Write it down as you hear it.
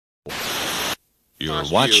You're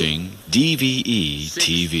watching DVE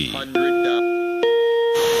TV.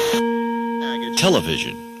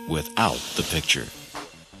 Television without the picture.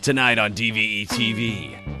 Tonight on DVE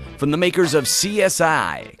TV, from the makers of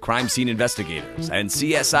CSI, Crime Scene Investigators, and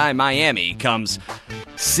CSI Miami comes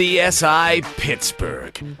CSI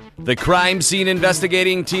Pittsburgh. The crime scene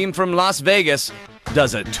investigating team from Las Vegas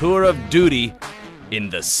does a tour of duty in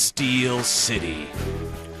the Steel City.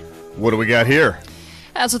 What do we got here?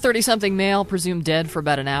 That's a 30-something male, presumed dead for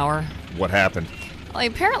about an hour. What happened? Well, he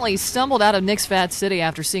apparently stumbled out of Nick's Fat City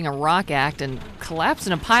after seeing a rock act and collapsed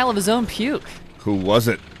in a pile of his own puke. Who was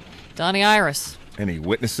it? Donnie Iris. Any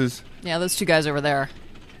witnesses? Yeah, those two guys over there.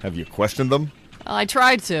 Have you questioned them? Well, I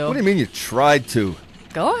tried to. What do you mean you tried to?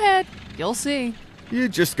 Go ahead. You'll see. You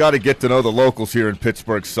just got to get to know the locals here in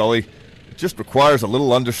Pittsburgh, Sully. It just requires a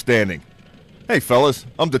little understanding. Hey, fellas,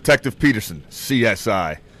 I'm Detective Peterson,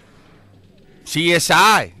 CSI.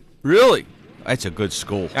 CSI? Really? That's a good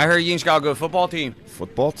school. I heard you got a good football team.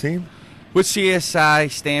 Football team? What's CSI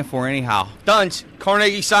stand for anyhow? Dunce,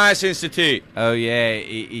 Carnegie Science Institute. Oh, yeah,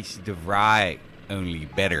 it's the right, only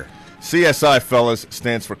better. CSI, fellas,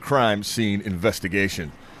 stands for Crime Scene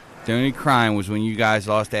Investigation. The only crime was when you guys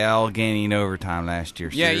lost to Allegheny in overtime last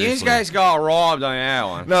year. Yeah, seriously. you guys got robbed on that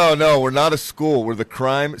one. No, we're not a school. We're the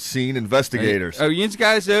Crime Scene Investigators. Oh, you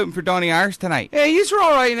guys open for Donnie Iris tonight? Yeah, he's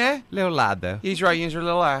all right now. Little lad, though. He's right, he's a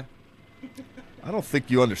little lad. I don't think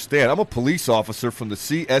you understand. I'm a police officer from the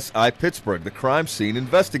CSI Pittsburgh, the Crime Scene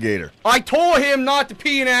Investigator. I told him not to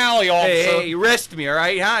pee in the alley, officer. Hey, arrest me, all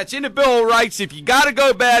right? Huh? It's in the Bill of Rights. If you gotta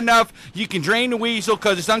go bad enough, you can drain the weasel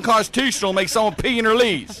because it's unconstitutional to make someone pee in their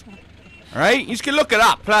leaves. All right? You just can look it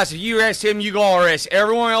up. Plus, if you arrest him, you gonna arrest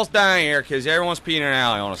everyone else down here because everyone's peeing in an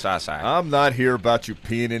alley on the south side. I'm not here about you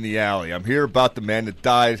peeing in the alley. I'm here about the man that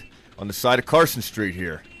died on the side of Carson Street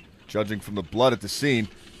here. Judging from the blood at the scene,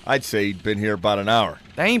 I'd say he'd been here about an hour.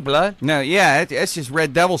 That ain't blood. No, yeah, that's just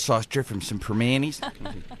red devil sauce dripped from some permanis.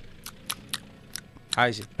 How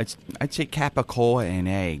is it? I'd say capicola and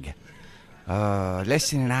egg. Less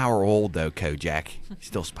than an hour old, though, Kojak.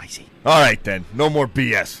 Still spicy. All right, then. No more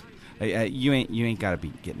BS. You ain't got to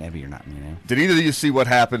be getting heavy or nothing, you know? Did either of you see what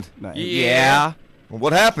happened? Yeah. Well,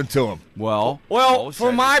 what happened to him? Well,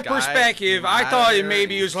 from my perspective, I thought it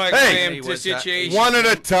maybe was like a situation. One at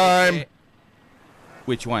a time.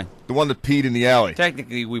 Which one? The one that peed in the alley.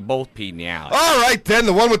 Technically, we both peed in the alley. All right, then.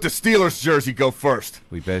 The one with the Steelers jersey, go first.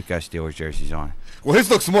 We both got Steelers jerseys on. Well, his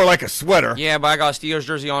looks more like a sweater. Yeah, but I got a Steelers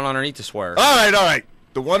jersey on underneath the sweater. All right.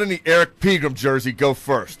 The one in the Eric Pegram jersey, go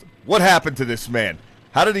first. What happened to this man?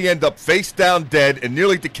 How did he end up face down dead and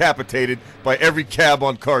nearly decapitated by every cab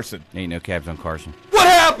on Carson? Ain't no cabs on Carson. What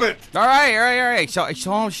happened? All right. So I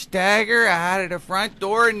saw him stagger out of the front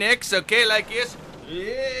door of Nick's, okay, like this.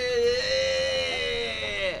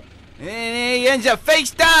 And he ends up face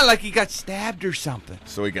down like he got stabbed or something.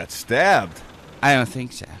 So he got stabbed? I don't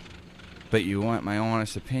think so. But you want my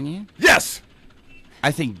honest opinion? Yes!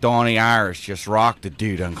 I think Donnie Iris just rocked the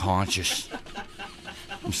dude unconscious.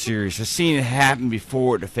 I'm serious. I've seen it happen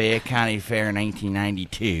before at the Fayette County Fair in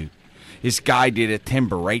 1992. This guy did a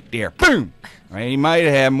timber right there. Boom! Right? He might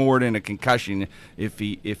have had more than a concussion if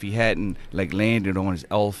he hadn't landed on his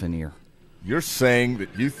elephant ear. You're saying that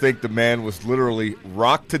you think the man was literally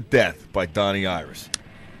rocked to death by Donnie Iris?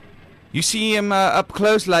 You see him up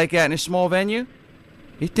close like that in a small venue?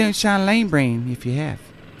 It don't sound lame brain if you have.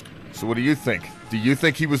 So what do you think? Do you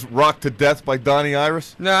think he was rocked to death by Donnie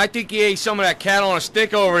Iris? No, I think he ate some of that cat on a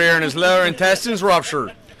stick over there and his lower intestines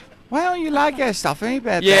ruptured. Well, you like that stuff, ain't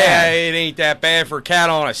that bad? Yeah, it ain't that bad for a cat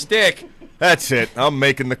on a stick. That's it. I'm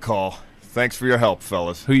making the call. Thanks for your help,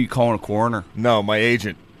 fellas. Who you calling a coroner? No, my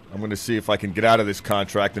agent. I'm going to see if I can get out of this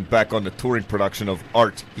contract and back on the touring production of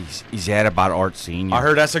Art. He's at about Art Senior. I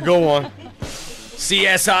heard that's a good one.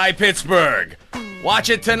 CSI Pittsburgh. Watch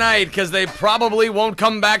it tonight, because they probably won't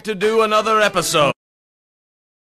come back to do another episode.